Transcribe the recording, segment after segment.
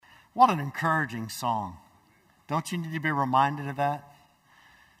What an encouraging song. Don't you need to be reminded of that?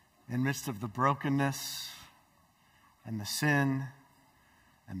 In the midst of the brokenness and the sin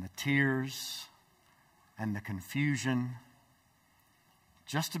and the tears and the confusion,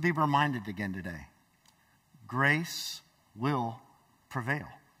 just to be reminded again today, grace will prevail.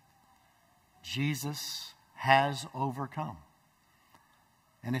 Jesus has overcome.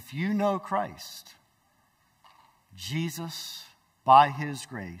 And if you know Christ, Jesus, by his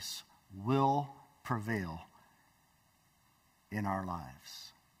grace, will prevail in our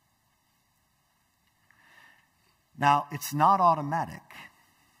lives. Now, it's not automatic.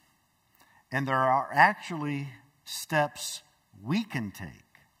 And there are actually steps we can take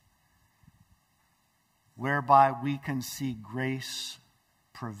whereby we can see grace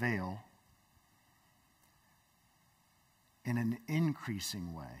prevail in an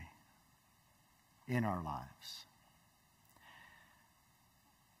increasing way in our lives.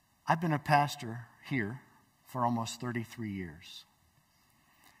 I've been a pastor here for almost 33 years.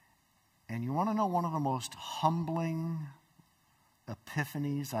 And you want to know one of the most humbling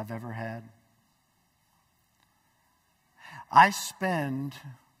epiphanies I've ever had? I spend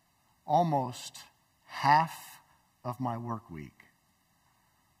almost half of my work week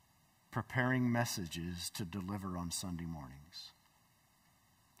preparing messages to deliver on Sunday mornings.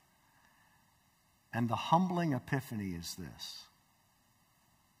 And the humbling epiphany is this: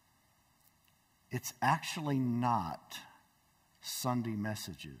 it's actually not Sunday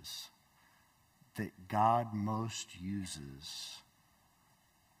messages that God most uses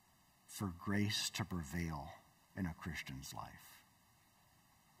for grace to prevail in a Christian's life.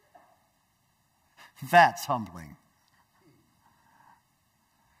 That's humbling.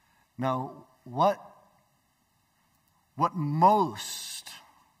 No, what most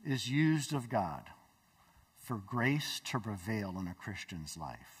is used of God for grace to prevail in a Christian's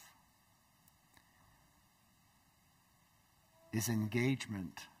life is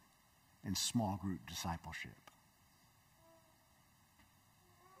engagement in small group discipleship.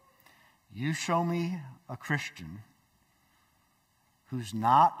 You show me a Christian who's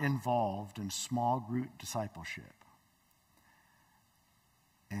not involved in small group discipleship,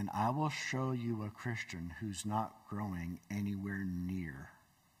 and I will show you a Christian who's not growing anywhere near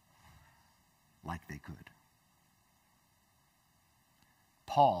like they could.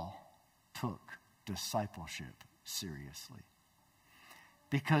 Paul took discipleship seriously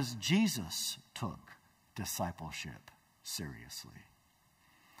because Jesus took discipleship seriously.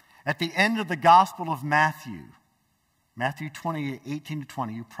 At the end of the Gospel of Matthew 20, 18 to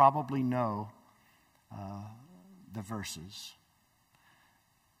 20, you probably know the verses.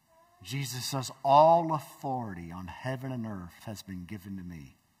 Jesus says, "All authority on heaven and earth has been given to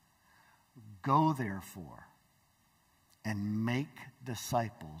me. Go therefore and make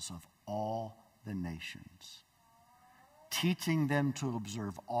disciples of all the nations, teaching them to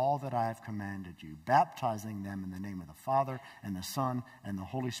observe all that I have commanded you, baptizing them in the name of the Father and the Son and the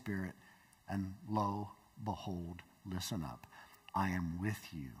Holy Spirit. And lo, behold," listen up, "I am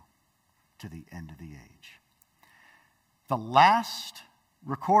with you to the end of the age." The last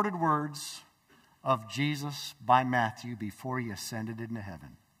recorded words of Jesus by Matthew before he ascended into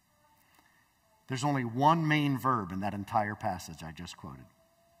heaven. There's only one main verb in that entire passage I just quoted.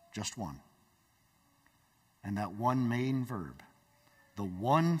 Just one. And that one main verb, the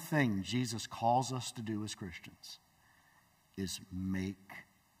one thing Jesus calls us to do as Christians, is make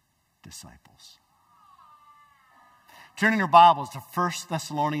disciples. Turn in your Bibles to 1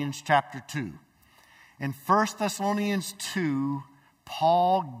 Thessalonians chapter 2. In 1 Thessalonians 2,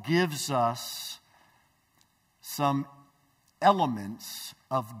 Paul gives us some elements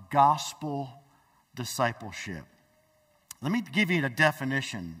of gospel discipleship. Let me give you a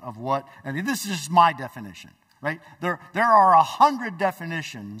definition of what, and this is just my definition, right? There are 100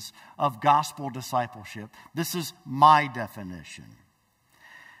 definitions of gospel discipleship. This is my definition.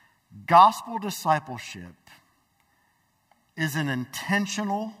 Gospel discipleship is an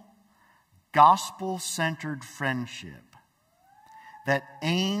intentional, gospel-centered friendship that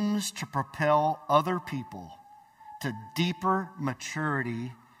aims to propel other people to deeper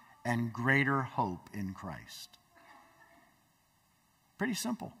maturity and greater hope in Christ. Pretty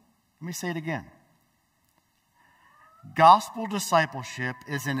simple. Let me say it again. Gospel discipleship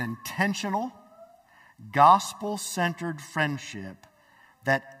is an intentional, gospel-centered friendship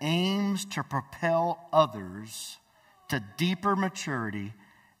that aims to propel others to deeper maturity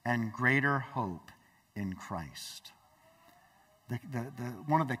and greater hope in Christ.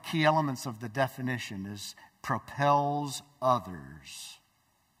 One of the key elements of the definition is propels others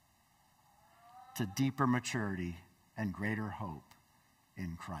to deeper maturity and greater hope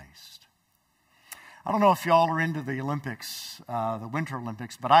in Christ. I don't know if y'all are into the Olympics, the Winter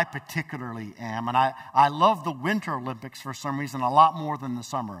Olympics, but I particularly am. And I love the Winter Olympics for some reason a lot more than the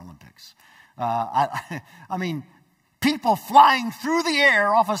Summer Olympics. I mean, people flying through the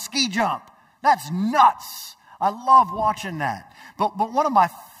air off a ski jump. That's nuts. I love watching that. But one of my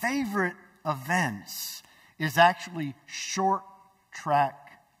favorite events is actually short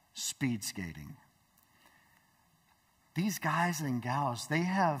track speed skating. These guys and gals, they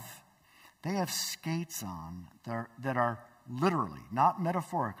have skates on that are literally, not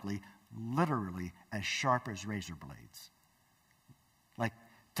metaphorically, literally as sharp as razor blades. Like,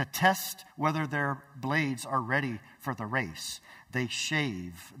 to test whether their blades are ready for the race, they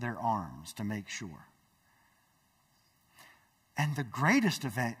shave their arms to make sure. And the greatest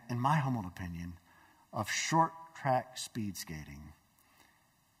event, in my humble opinion, of short track speed skating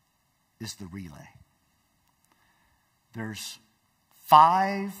is the relay. There's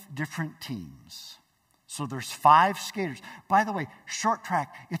 5 different teams. So there's 5 skaters. By the way, short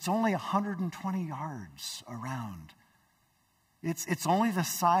track, it's only 120 yards around. It's only the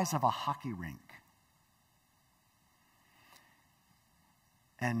size of a hockey rink.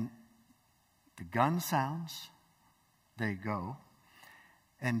 And the gun sounds, they go,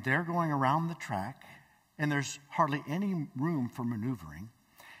 and they're going around the track, and there's hardly any room for maneuvering.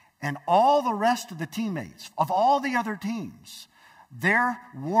 And all the rest of the teammates, of all the other teams, they're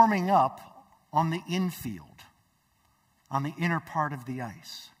warming up on the infield, on the inner part of the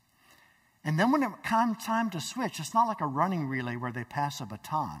ice. And then when it comes time to switch, it's not like a running relay where they pass a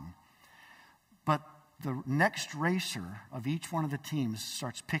baton, but the next racer of each one of the teams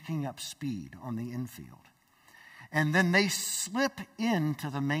starts picking up speed on the infield. And then they slip into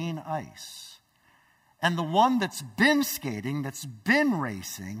the main ice. And the one that's been skating, that's been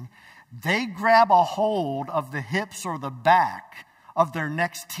racing, they grab a hold of the hips or the back of their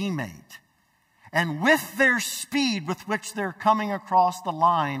next teammate. And with their speed with which they're coming across the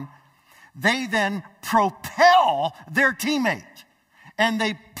line, they then propel their teammate. And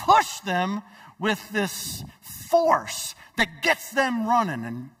they push them with this force that gets them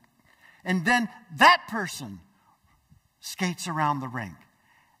running. And then that person skates around the rink.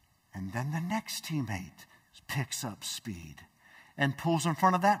 And then the next teammate picks up speed and pulls in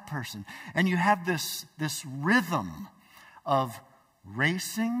front of that person. And you have this rhythm of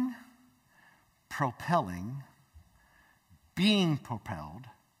racing, propelling, being propelled,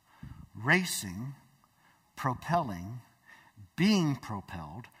 racing, propelling, being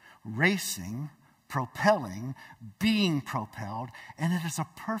propelled, racing, propelling, being propelled. And it is a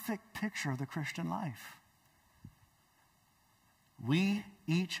perfect picture of the Christian life. We,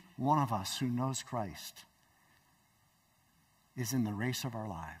 each one of us who knows Christ, is in the race of our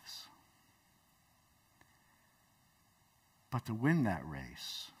lives. But to win that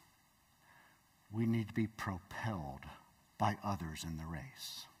race, we need to be propelled by others in the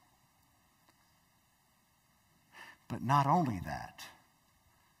race. But not only that,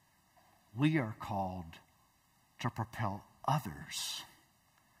 we are called to propel others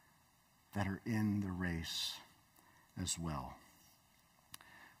that are in the race as well.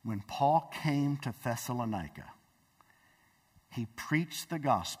 When Paul came to Thessalonica, he preached the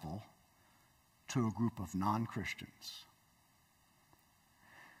gospel to a group of non-Christians.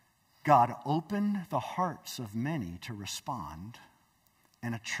 God opened the hearts of many to respond,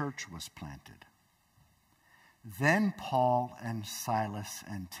 and a church was planted. Then Paul and Silas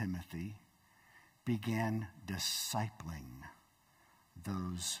and Timothy began discipling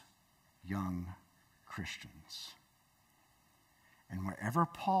those young Christians. And wherever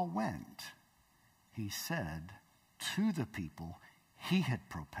Paul went, he said to the people he had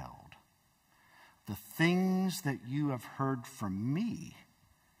propelled, "The things that you have heard from me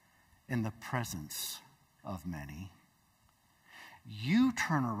in the presence of many, you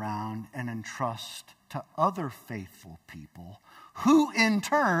turn around and entrust to other faithful people who in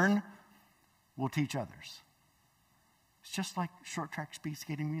turn will teach others." It's just like short track speed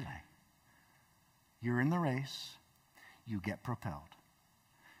skating relay. You're in the race, you get propelled.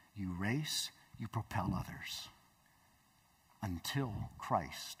 You race, you propel others until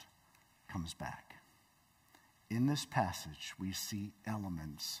Christ comes back. In this passage, we see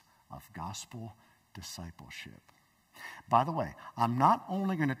elements of gospel discipleship. By the way, I'm not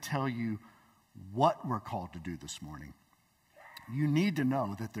only going to tell you what we're called to do this morning. You need to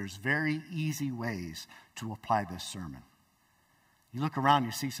know that there's very easy ways to apply this sermon. You look around,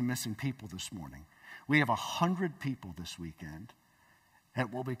 you see some missing people this morning. We have 100 people this weekend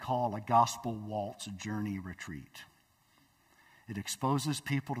at what we call a Gospel Waltz Journey Retreat. It exposes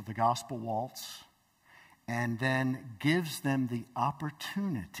people to the Gospel Waltz, and then gives them the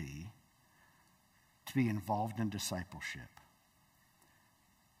opportunity to be involved in discipleship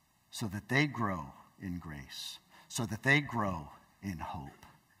so that they grow in grace, so that they grow in hope.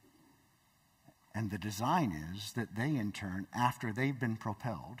 And the design is that they, in turn, after they've been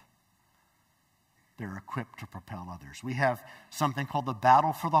propelled, they're equipped to propel others. We have something called the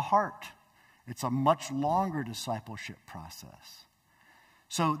Battle for the Heart. It's a much longer discipleship process.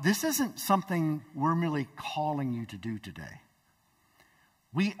 So this isn't something we're merely calling you to do today.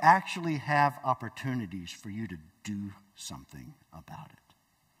 We actually have opportunities for you to do something about it.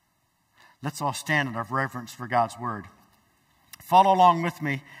 Let's all stand in our reverence for God's word. Follow along with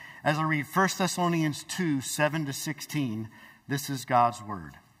me as I read 1 Thessalonians 2, 7-16. This is God's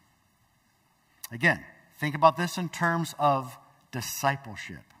word. Again, think about this in terms of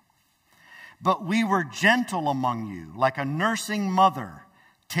discipleship. But we were gentle among you, like a nursing mother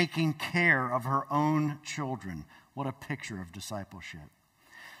taking care of her own children. What a picture of discipleship.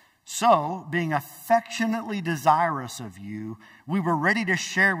 So, being affectionately desirous of you, we were ready to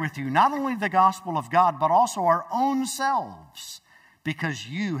share with you not only the gospel of God, but also our own selves, because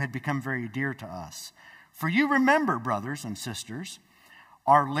you had become very dear to us. For you remember, brothers and sisters,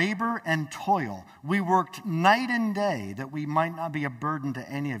 our labor and toil. We worked night and day that we might not be a burden to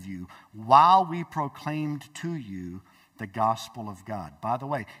any of you while we proclaimed to you the gospel of God. By the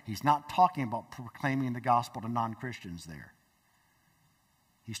way, he's not talking about proclaiming the gospel to non-Christians there.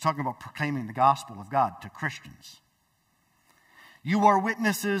 He's talking about proclaiming the gospel of God to Christians. You are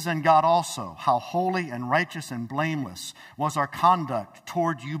witnesses, and God also, how holy and righteous and blameless was our conduct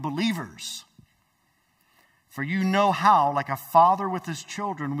toward you believers. For you know how, like a father with his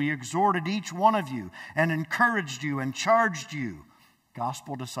children, we exhorted each one of you and encouraged you and charged you,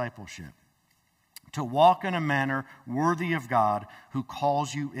 gospel discipleship, to walk in a manner worthy of God who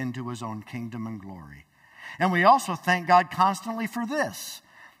calls you into his own kingdom and glory. And we also thank God constantly for this,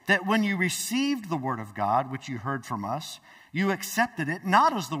 that when you received the word of God, which you heard from us, you accepted it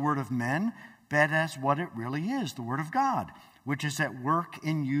not as the word of men, but as what it really is, the word of God, which is at work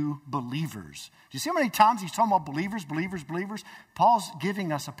in you believers. Do you see how many times he's talking about believers, believers, believers? Paul's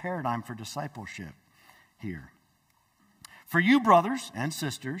giving us a paradigm for discipleship here. For you, brothers and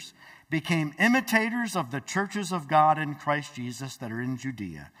sisters, became imitators of the churches of God in Christ Jesus that are in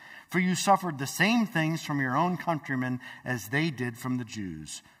Judea. For you suffered the same things from your own countrymen as they did from the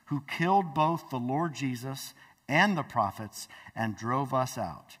Jews, who killed both the Lord Jesus and the prophets and drove us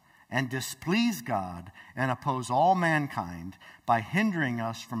out, and displease God and oppose all mankind by hindering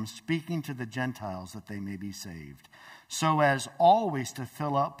us from speaking to the Gentiles that they may be saved, so as always to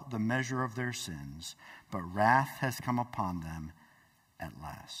fill up the measure of their sins. But wrath has come upon them at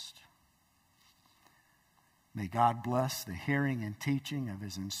last. May God bless the hearing and teaching of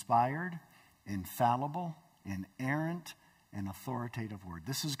his inspired, infallible, inerrant, and authoritative word.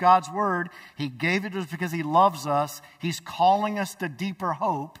 This is God's word. He gave it to us because he loves us. He's calling us to deeper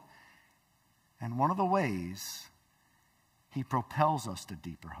hope. And one of the ways he propels us to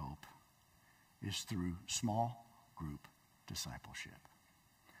deeper hope is through small group discipleship.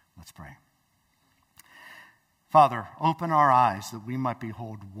 Let's pray. Father, open our eyes that we might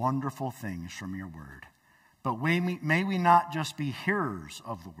behold wonderful things from your word. But may we not just be hearers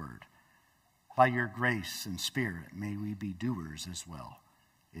of the word. By your grace and spirit, may we be doers as well.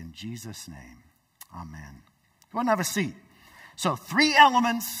 In Jesus' name, amen. Go ahead and have a seat. So 3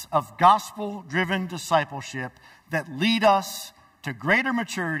 elements of gospel-driven discipleship that lead us to greater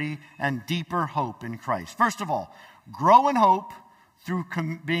maturity and deeper hope in Christ. First of all, grow in hope through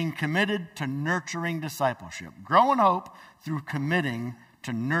being committed to nurturing discipleship. Grow in hope through committing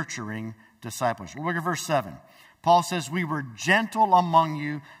to nurturing discipleship. Look at verse 7. Paul says, we were gentle among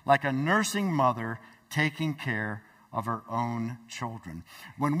you like a nursing mother taking care of her own children.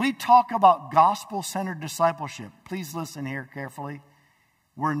 When we talk about gospel-centered discipleship, please listen here carefully.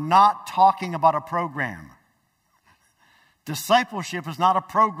 We're not talking about a program. Discipleship is not a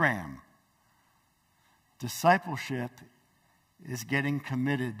program. Discipleship is getting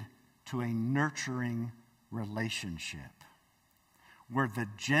committed to a nurturing relationship where the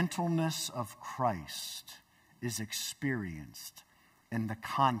gentleness of Christ is experienced in the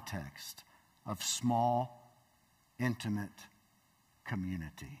context of small, intimate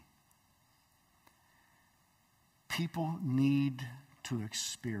community. People need to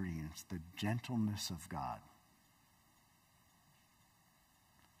experience the gentleness of God.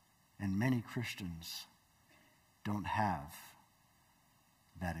 And many Christians don't have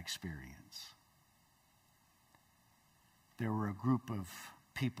that experience. There were a group of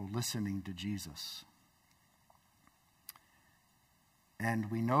people listening to Jesus.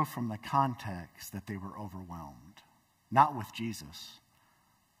 And we know from the context that they were overwhelmed, not with Jesus,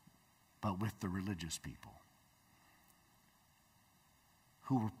 but with the religious people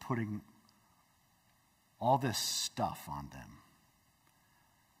who were putting all this stuff on them.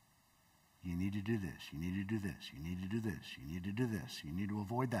 You need to do this. You need to do this. You need to do this. You need to do this. You need to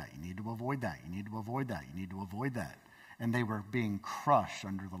avoid that. You need to avoid that. You need to avoid that. You need to avoid that. And they were being crushed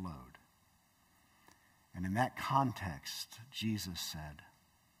under the load. And in that context, Jesus said,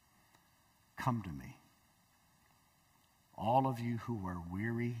 "Come to me, all of you who are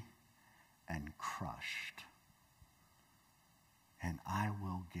weary and crushed, and I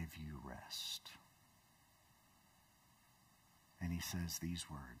will give you rest." And he says these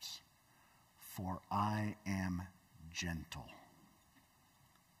words, "For I am gentle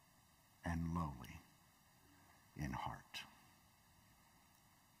and lowly in heart."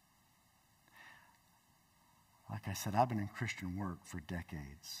 Like I said, I've been in Christian work for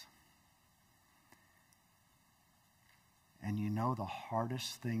decades. And you know the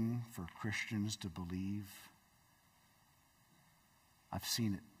hardest thing for Christians to believe? I've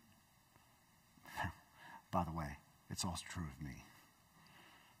seen it. By the way, it's also true of me.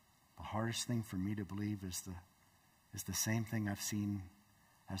 The hardest thing for me to believe is the same thing I've seen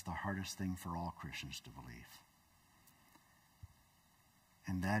as the hardest thing for all Christians to believe.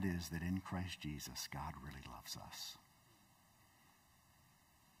 And that is that in Christ Jesus, God really loves us.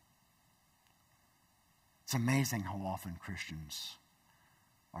 It's amazing how often Christians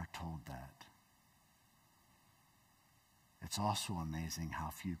are told that. It's also amazing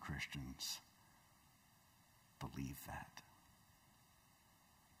how few Christians believe that.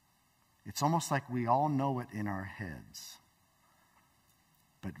 It's almost like we all know it in our heads,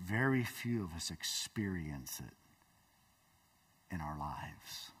 but very few of us experience it in our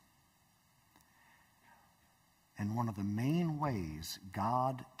lives. And one of the main ways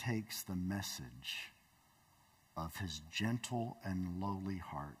God takes the message of his gentle and lowly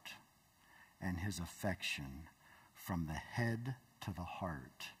heart and his affection from the head to the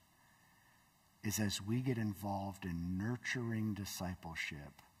heart is as we get involved in nurturing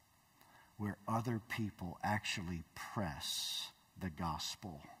discipleship where other people actually press the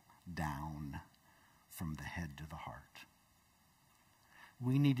gospel down from the head to the heart.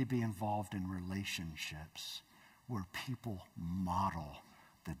 We need to be involved in relationships where people model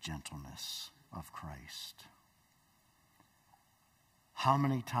the gentleness of Christ. How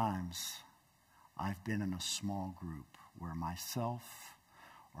many times I've been in a small group where myself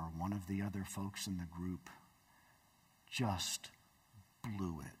or one of the other folks in the group just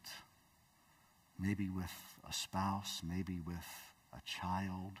blew it. Maybe with a spouse, maybe with a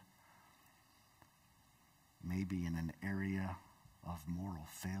child, maybe in an area of moral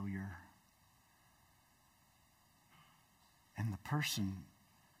failure. And the person,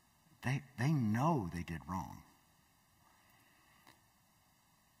 they know they did wrong.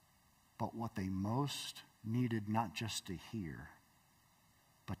 But what they most needed not just to hear,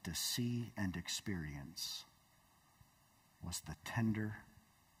 but to see and experience was the tender,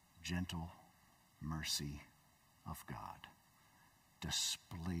 gentle mercy of God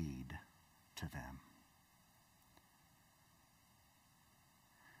displayed to them.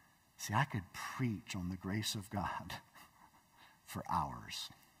 See, I could preach on the grace of God for hours.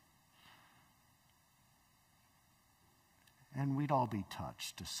 And we'd all be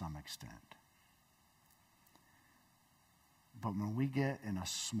touched to some extent. But when we get in a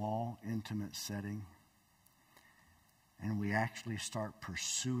small, intimate setting and we actually start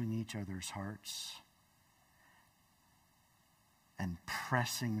pursuing each other's hearts and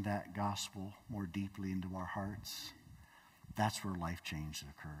pressing that gospel more deeply into our hearts, that's where life change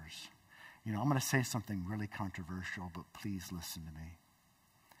occurs. You know, I'm going to say something really controversial, but please listen to me.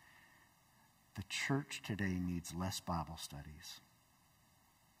 The church today needs less Bible studies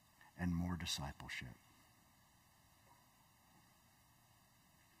and more discipleship.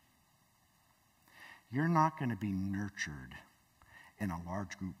 You're not going to be nurtured in a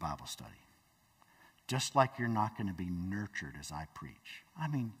large group Bible study, just like you're not going to be nurtured as I preach. I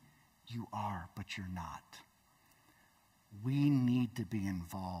mean, you are, but you're not. We need to be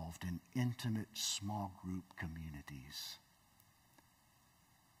involved in intimate small group communities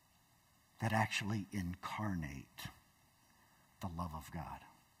that actually incarnate the love of God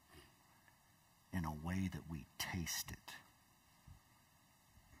in a way that we taste it,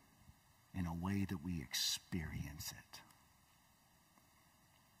 in a way that we experience it.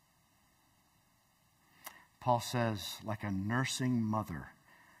 Paul says, like a nursing mother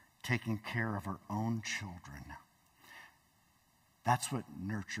taking care of her own children. That's what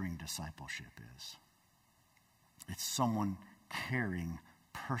nurturing discipleship is. It's someone caring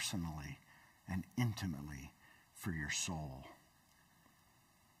personally and intimately for your soul.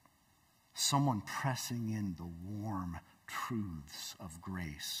 Someone pressing in the warm truths of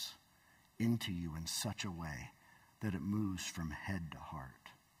grace into you in such a way that it moves from head to heart.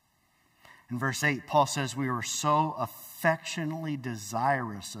 In verse 8, Paul says, we were so affectionately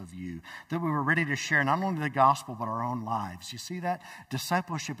desirous of you that we were ready to share not only the gospel, but our own lives. You see that?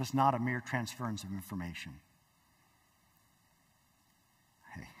 Discipleship is not a mere transference of information.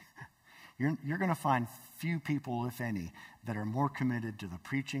 Hey, you're going to find few people, if any, that are more committed to the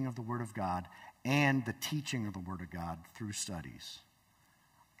preaching of the Word of God and the teaching of the Word of God through studies.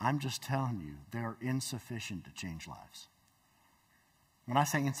 I'm just telling you, they're insufficient to change lives. When I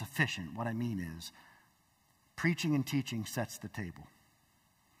say insufficient, what I mean is preaching and teaching sets the table.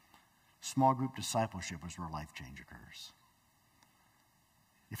 Small group discipleship is where life change occurs.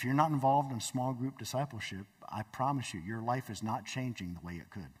 If you're not involved in small group discipleship, I promise you, your life is not changing the way it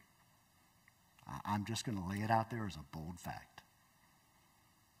could. I'm just going to lay it out there as a bold fact.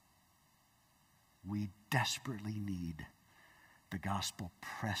 We desperately need the gospel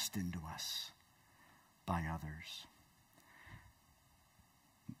pressed into us by others.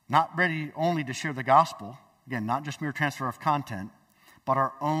 Not ready only to share the gospel, again, not just mere transfer of content, but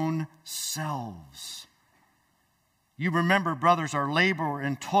our own selves. You remember, brothers, our labor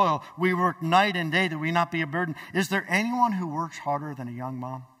and toil. We work night and day that we not be a burden. Is there anyone who works harder than a young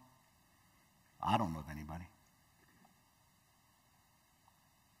mom? I don't know of anybody.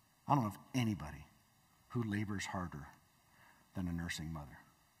 I don't know of anybody who labors harder than a nursing mother.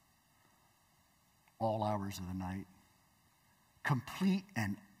 All hours of the night. Complete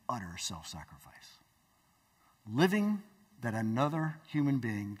and utter self-sacrifice. Living that another human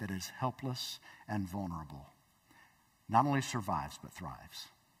being that is helpless and vulnerable not only survives but thrives,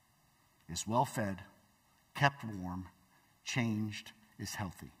 is well fed, kept warm, changed, is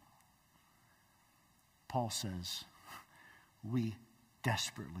healthy. Paul says we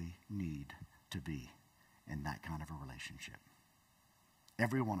desperately need to be in that kind of a relationship.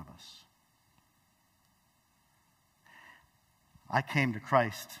 Every one of us. I came to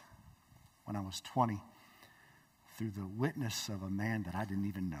Christ when I was 20 through the witness of a man that I didn't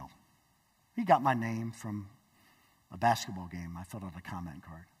even know. He got my name from a basketball game. I filled out a comment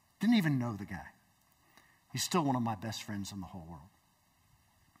card. Didn't even know the guy. He's still one of my best friends in the whole world.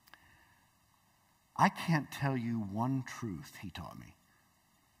 I can't tell you one truth he taught me.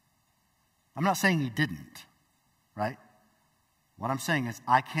 I'm not saying he didn't, right? What I'm saying is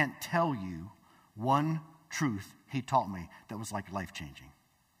I can't tell you one truth he taught me that was like life-changing.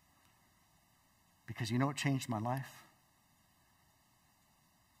 Because you know what changed my life?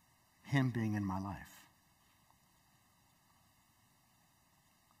 Him being in my life.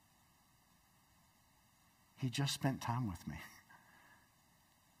 He just spent time with me.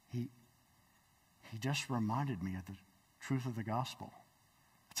 He just reminded me of the truth of the gospel.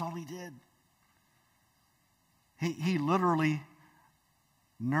 That's all he did. He literally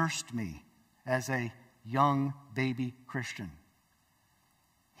nursed me as a young baby Christian.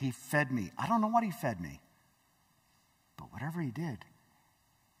 He fed me. I don't know what he fed me, but whatever he did,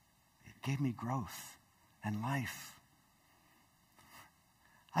 it gave me growth and life.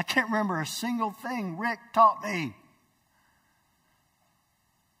 I can't remember a single thing Rick taught me.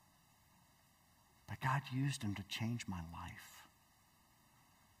 But God used him to change my life.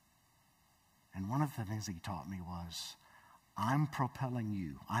 And one of the things he taught me was, I'm propelling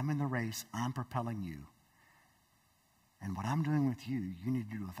you. I'm in the race. I'm propelling you. And what I'm doing with you, you need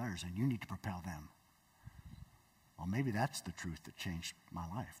to do with others, and you need to propel them. Well, maybe that's the truth that changed my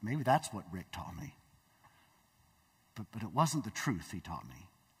life. Maybe that's what Rick taught me. But it wasn't the truth he taught me.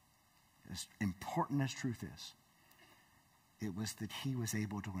 As important as truth is, it was that he was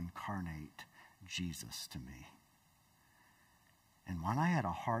able to incarnate Jesus to me. And when I had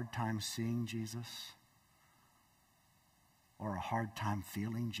a hard time seeing Jesus, or a hard time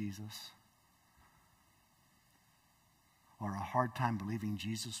feeling Jesus, or a hard time believing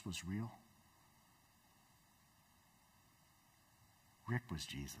Jesus was real, Rick was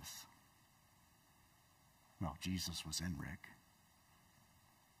Jesus. Well, Jesus was in Rick.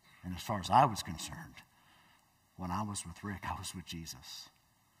 And as far as I was concerned, when I was with Rick, I was with Jesus.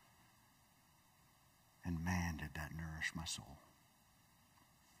 And man, did that nourish my soul.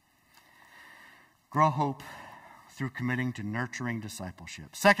 Grow hope through committing to nurturing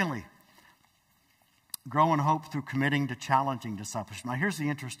discipleship. Secondly, grow in hope through committing to challenging discipleship. Now, here's the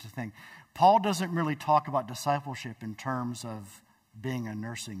interesting thing. Paul doesn't really talk about discipleship in terms of being a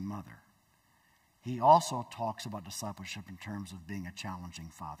nursing mother. He also talks about discipleship in terms of being a challenging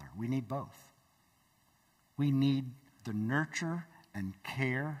father. We need both. We need the nurture and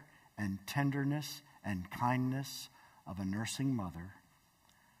care and tenderness and kindness of a nursing mother.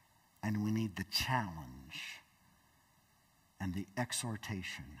 And we need the challenge and the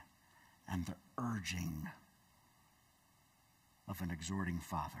exhortation and the urging of an exhorting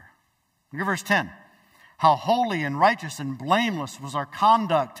father. Look at verse 10. How holy and righteous and blameless was our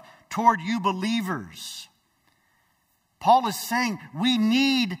conduct toward you believers. Paul is saying we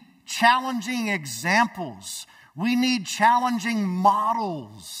need challenging examples. We need challenging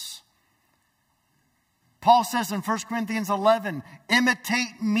models. Paul says in 1 Corinthians 11,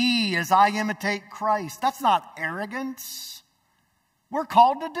 imitate me as I imitate Christ. That's not arrogance. We're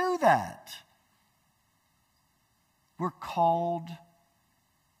called to do that. We're called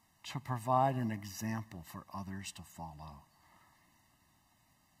to provide an example for others to follow.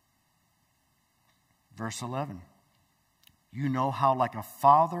 Verse 11, you know how like a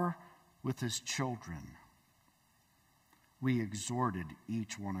father with his children, we exhorted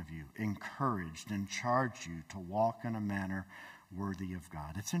each one of you, encouraged and charged you to walk in a manner worthy of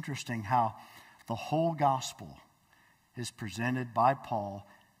God. It's interesting how the whole gospel is presented by Paul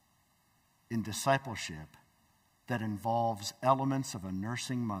in discipleship that involves elements of a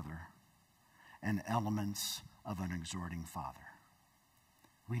nursing mother and elements of an exhorting father.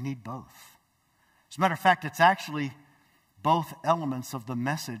 We need both. As a matter of fact, it's actually both elements of the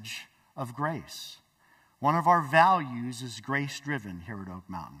message of grace. One of our values is grace-driven here at Oak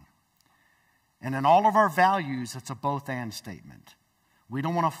Mountain. And in all of our values, it's a both-and statement. We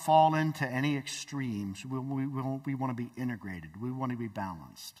don't want to fall into any extremes. We want to be integrated. We want to be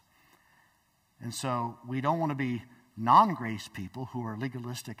balanced. And so we don't want to be non-grace people who are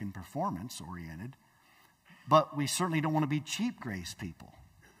legalistic and performance-oriented, but we certainly don't want to be cheap grace people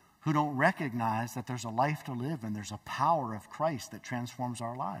who don't recognize that there's a life to live and there's a power of Christ that transforms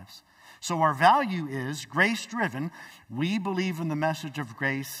our lives. So our value is grace-driven. We believe in the message of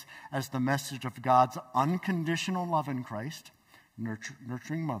grace as the message of God's unconditional love in Christ,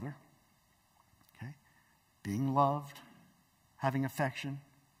 nurturing mother, okay, being loved, having affection.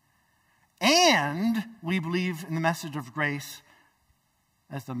 And we believe in the message of grace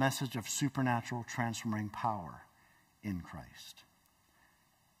as the message of supernatural transforming power in Christ.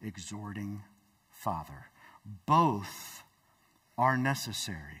 Exhorting father. Both are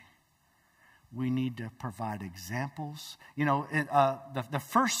necessary. We need to provide examples. You know, the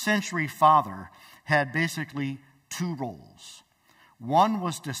first century father had basically two roles. One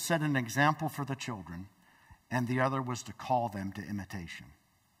was to set an example for the children, and the other was to call them to imitation.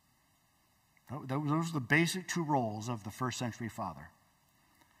 Those are the basic two roles of the first century father.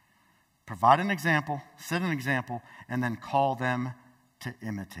 Provide an example, set an example, and then call them to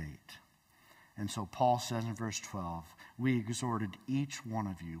imitate. And so Paul says in verse 12, we exhorted each one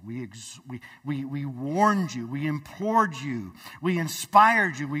of you. We warned you. We implored you. We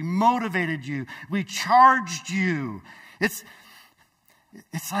inspired you. We motivated you. We charged you. It's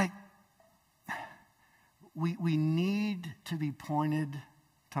like we need to be pointed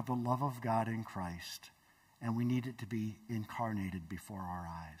to the love of God in Christ, and we need it to be incarnated before our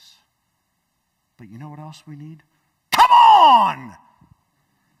eyes. But you know what else we need? Come on!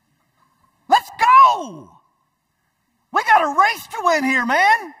 Let's go! We got a race to win here,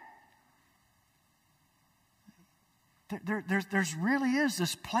 man. There's really is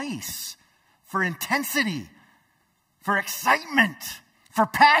this place for intensity, for excitement, for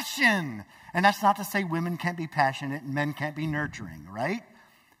passion. And that's not to say women can't be passionate and men can't be nurturing, right?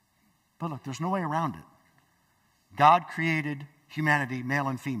 But look, there's no way around it. God created humanity, male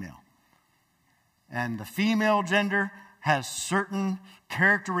and female. And the female gender has certain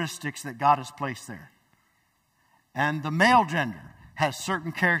characteristics that God has placed there. And the male gender has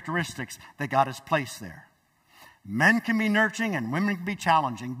certain characteristics that God has placed there. Men can be nurturing and women can be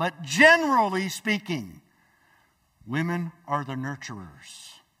challenging, but generally speaking, women are the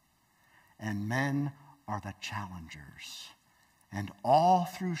nurturers and men are the challengers. And all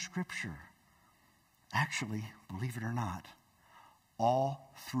through Scripture, actually, believe it or not,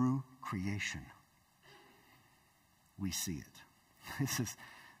 all through creation, we see it.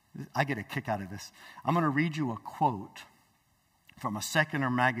 I get a kick out of this. I'm going to read you a quote from a secular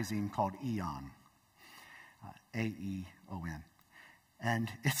magazine called Aeon, A-E-O-N. And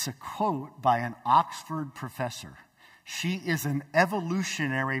it's a quote by an Oxford professor. She is an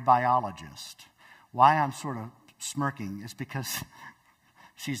evolutionary biologist. Why I'm sort of smirking is because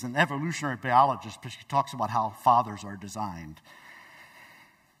she's an evolutionary biologist, but she talks about how fathers are designed.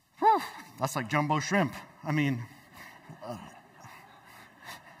 Whew, that's like jumbo shrimp. I mean,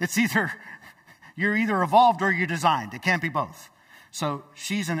 it's you're either evolved or you're designed. It can't be both. So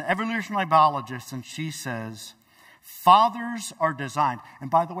she's an evolutionary biologist, and she says, Fathers are designed, and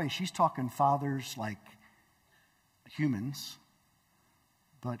by the way, she's talking fathers like humans,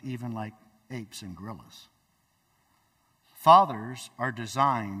 but even like apes and gorillas. Fathers are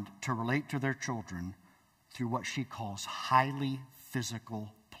designed to relate to their children through what she calls highly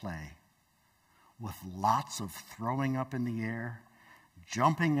physical play, with lots of throwing up in the air,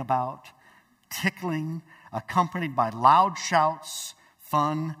 jumping about, tickling, accompanied by loud shouts,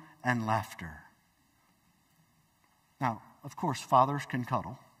 fun, and laughter. Now, of course, fathers can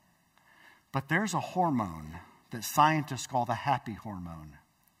cuddle, but there's a hormone that scientists call the happy hormone.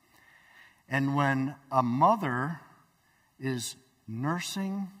 And when a mother is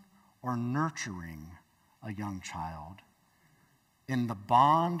nursing or nurturing a young child, in the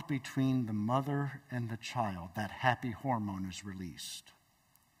bond between the mother and the child, that happy hormone is released.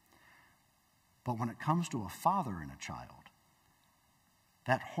 But when it comes to a father and a child,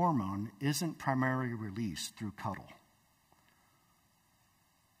 that hormone isn't primarily released through cuddle,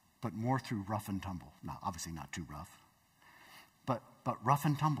 but more through rough and tumble. Now, obviously not too rough, but rough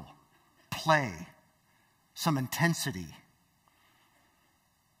and tumble, play, some intensity.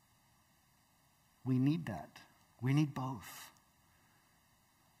 We need that. We need both.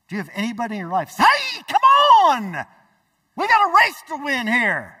 Do you have anybody in your life? Hey, come on! We got a race to win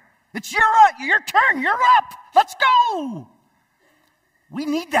here. It's your turn. You're up. Let's go. We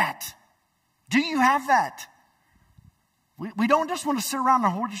need that. Do you have that? We don't just want to sit around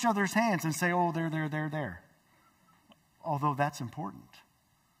and hold each other's hands and say, oh, there. Although that's important.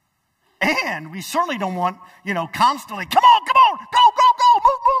 And we certainly don't want, constantly, come on, go,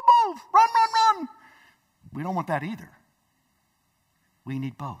 move, run. We don't want that either. We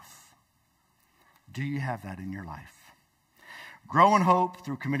need both. Do you have that in your life? Grow in hope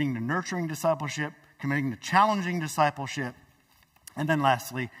through committing to nurturing discipleship, committing to challenging discipleship, and then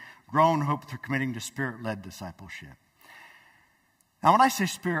lastly, grow in hope through committing to Spirit-led discipleship. Now, when I say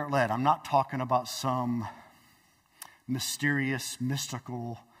Spirit-led, I'm not talking about some mysterious,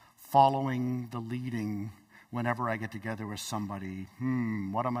 mystical, following the leading whenever I get together with somebody.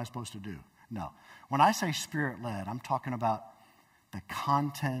 What am I supposed to do? No. When I say Spirit-led, I'm talking about the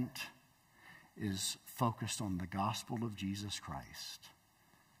content is focused on the gospel of Jesus Christ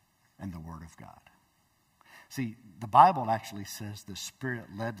and the Word of God. See, the Bible actually says the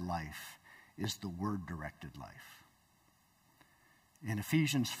Spirit-led life is the Word-directed life. In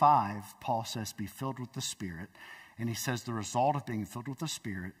Ephesians 5, Paul says, be filled with the Spirit. And he says the result of being filled with the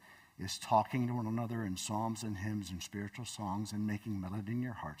Spirit is talking to one another in psalms and hymns and spiritual songs and making melody in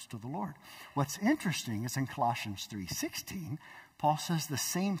your hearts to the Lord. What's interesting is in Colossians 3:16, Paul says the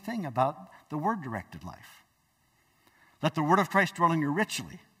same thing about the Word-directed life. Let the word of Christ dwell in you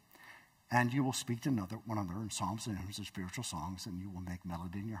richly, and you will speak to one another in psalms and hymns and spiritual songs, and you will make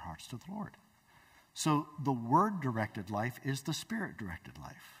melody in your hearts to the Lord. So the Word-directed life is the Spirit-directed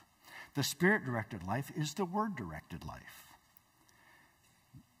life. The Spirit-directed life is the Word-directed life.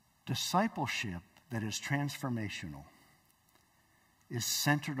 Discipleship that is transformational is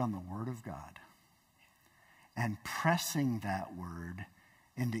centered on the Word of God and pressing that Word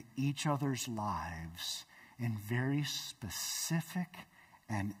into each other's lives in very specific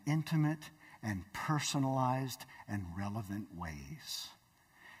and intimate and personalized and relevant ways.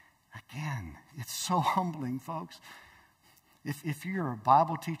 Again, it's so humbling, folks. If you're a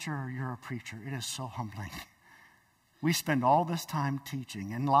Bible teacher or you're a preacher, it is so humbling. We spend all this time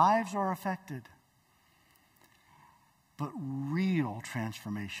teaching, and lives are affected. But real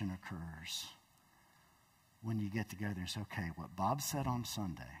transformation occurs when you get together and say, okay, what Bob said on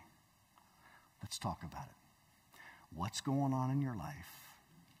Sunday, let's talk about it. What's going on in your life?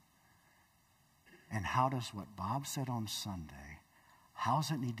 And how does what Bob said on Sunday, how does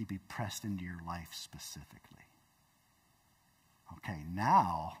it need to be pressed into your life specifically? Okay,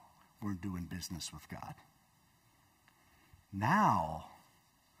 now we're doing business with God. Now,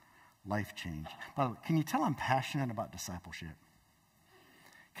 life change. By the way, can you tell I'm passionate about discipleship?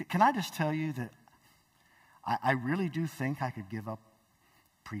 Can I just tell you that I really do think I could give up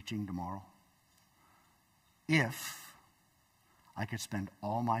preaching tomorrow if I could spend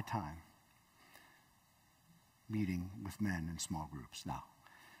all my time meeting with men in small groups. Now,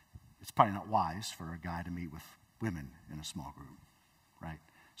 it's probably not wise for a guy to meet with women in a small group, right?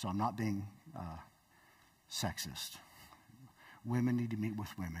 So I'm not being sexist. Women need to meet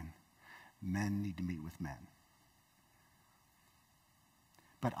with women. Men need to meet with men.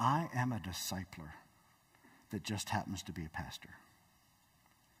 But I am a discipler that just happens to be a pastor.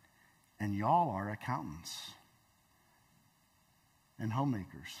 And y'all are accountants and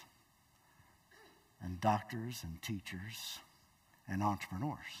homemakers and doctors and teachers and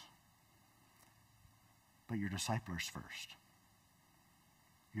entrepreneurs. but you're disciplers first.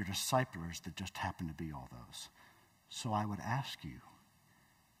 You're disciplers that just happen to be all those. So I would ask you,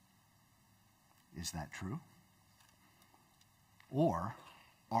 is that true? Or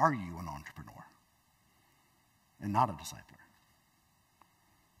are you an entrepreneur and not a discipler?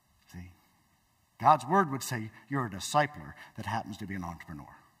 See, God's word would say you're a discipler that happens to be an entrepreneur.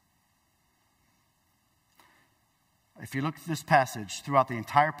 If you look at this passage, throughout the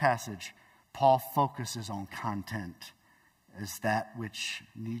entire passage, Paul focuses on content as that which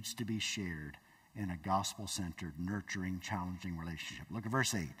needs to be shared in a gospel-centered, nurturing, challenging relationship. Look at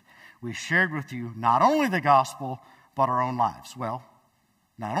verse 8. We shared with you not only the gospel, but our own lives. Well,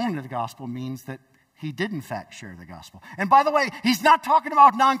 not only the gospel means that he did in fact share the gospel. And by the way, he's not talking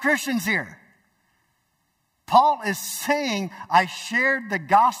about non-Christians here. Paul is saying, I shared the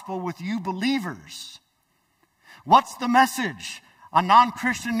gospel with you believers. What's the message a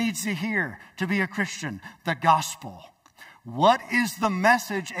non-Christian needs to hear to be a Christian? The gospel. What is the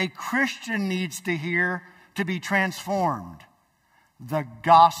message a Christian needs to hear to be transformed? The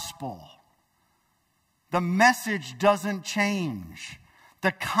gospel. The message doesn't change.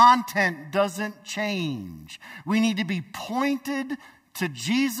 The content doesn't change. We need to be pointed to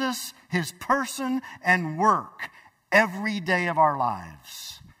Jesus, his person and work every day of our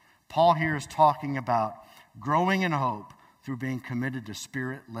lives. Paul here is talking about growing in hope through being committed to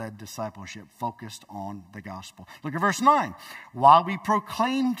Spirit-led discipleship focused on the gospel. Look at verse 9. While we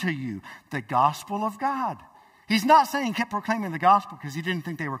proclaim to you the gospel of God. He's not saying he kept proclaiming the gospel because he didn't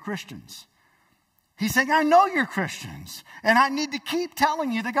think they were Christians. He's saying, I know you're Christians, and I need to keep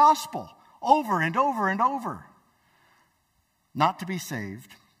telling you the gospel over and over and over. Not to be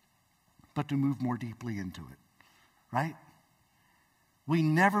saved, but to move more deeply into it. Right? We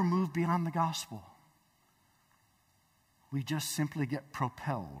never move beyond the gospel. We just simply get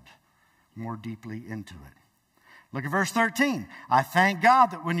propelled more deeply into it. Look at verse 13. I thank God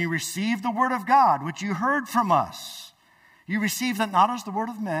that when you received the word of God, which you heard from us, you received it not as the word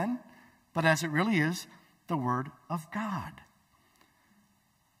of men, but as it really is, the word of God.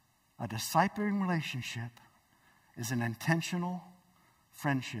 A discipling relationship is an intentional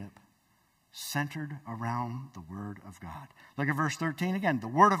friendship centered around the word of God. Look at verse 13 again. The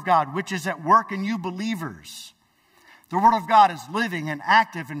word of God, which is at work in you believers. The word of God is living and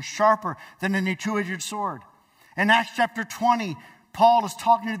active and sharper than any two-edged sword. In Acts chapter 20, Paul is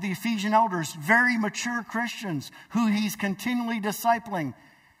talking to the Ephesian elders, very mature Christians who he's continually discipling.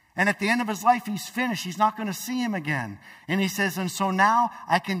 And at the end of his life, he's finished. He's not going to see him again. And he says, and so now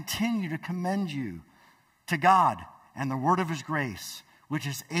I continue to commend you to God and the word of his grace, which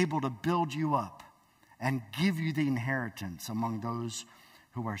is able to build you up and give you the inheritance among those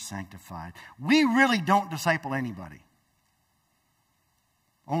who are sanctified. We really don't disciple anybody.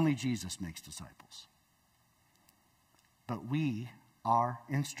 Only Jesus makes disciples. But we are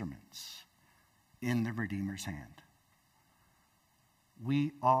instruments in the Redeemer's hand.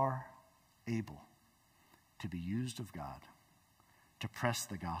 We are able to be used of God to press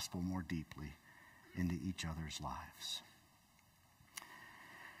the gospel more deeply into each other's lives.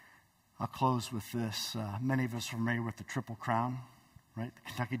 I'll close with this. Many of us are familiar with the Triple Crown, right? The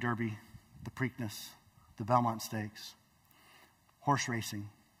Kentucky Derby, the Preakness, the Belmont Stakes, horse racing.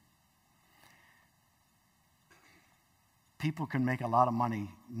 People can make a lot of money,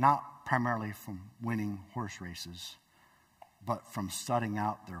 not primarily from winning horse races, but from studying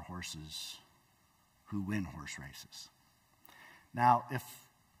out their horses who win horse races. Now,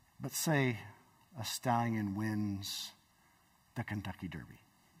 let's say a stallion wins the Kentucky Derby.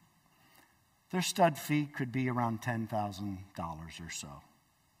 Their stud fee could be around $10,000 or so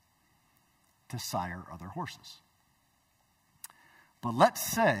to sire other horses. But let's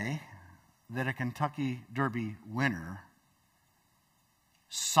say that a Kentucky Derby winner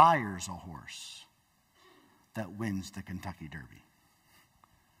sires a horse that wins the Kentucky Derby.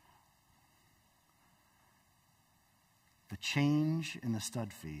 The change in the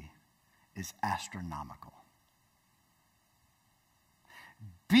stud fee is astronomical.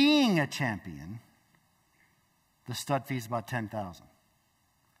 Being a champion, the stud fee is about $10,000.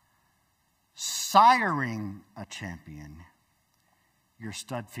 Siring a champion, your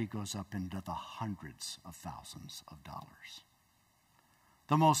stud fee goes up into the hundreds of thousands of dollars.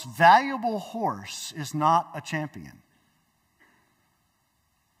 The most valuable horse is not a champion.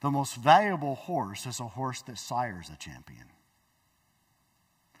 The most valuable horse is a horse that sires a champion.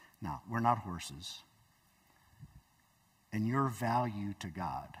 Now, we're not horses. And your value to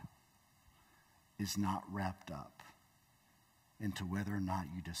God is not wrapped up into whether or not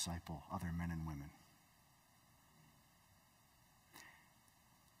you disciple other men and women.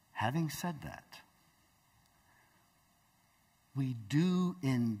 Having said that, we do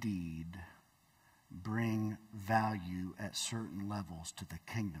indeed bring value at certain levels to the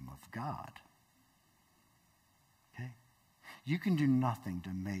kingdom of God. Okay? You can do nothing to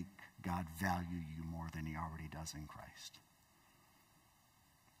make God value you more than he already does in Christ.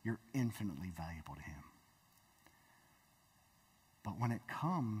 You're infinitely valuable to him. But when it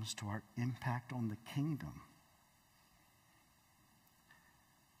comes to our impact on the kingdom,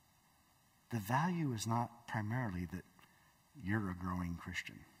 the value is not primarily that you're a growing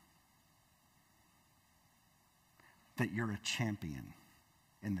Christian, that you're a champion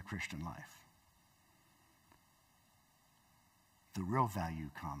in the Christian life. The real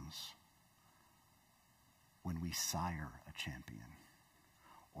value comes when we sire a champion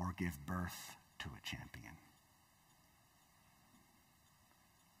or give birth to a champion.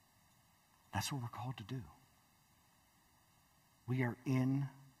 That's what we're called to do. We are in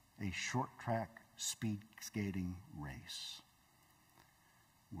a short track speed skating race.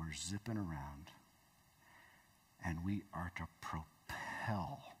 We're zipping around, and we are to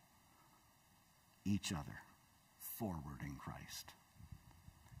propel each other forward in Christ.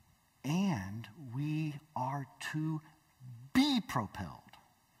 And we are to be propelled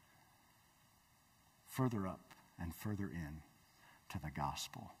further up and further in to the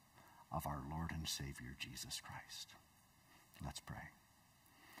gospel of our Lord and Savior, Jesus Christ. Let's pray.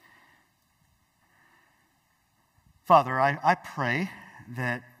 Father, I pray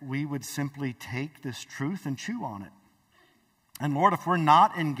that we would simply take this truth and chew on it. And Lord, if we're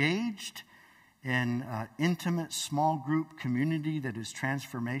not engaged in intimate small group community that is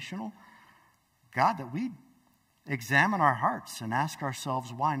transformational, God, that we examine our hearts and ask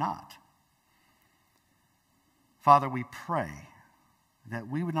ourselves, why not? Father, we pray that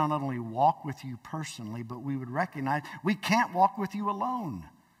we would not only walk with you personally, but we would recognize we can't walk with you alone.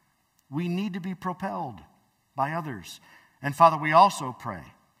 We need to be propelled by others. And Father, we also pray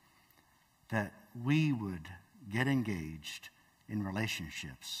that we would get engaged in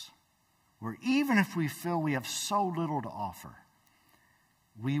relationships where even if we feel we have so little to offer,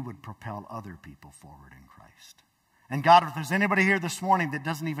 we would propel other people forward in Christ. And God, if there's anybody here this morning that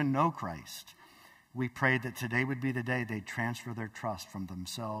doesn't even know Christ, we pray that today would be the day they transfer their trust from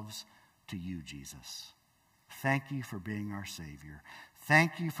themselves to you, Jesus. Thank you for being our Savior.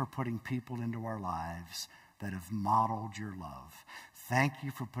 Thank you for putting people into our lives that have modeled your love. Thank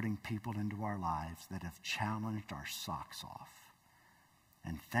you for putting people into our lives that have challenged our socks off.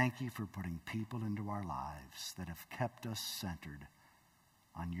 And thank you for putting people into our lives that have kept us centered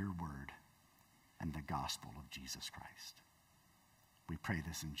on your word and the gospel of Jesus Christ. We pray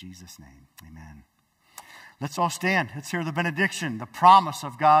this in Jesus' name. Amen. Let's all stand. Let's hear the benediction, the promise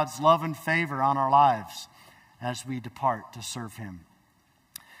of God's love and favor on our lives as we depart to serve him.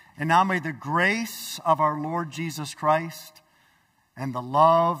 And now may the grace of our Lord Jesus Christ and the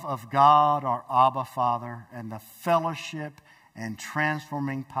love of God, our Abba Father, and the fellowship and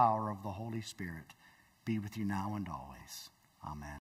transforming power of the Holy Spirit be with you now and always. Amen.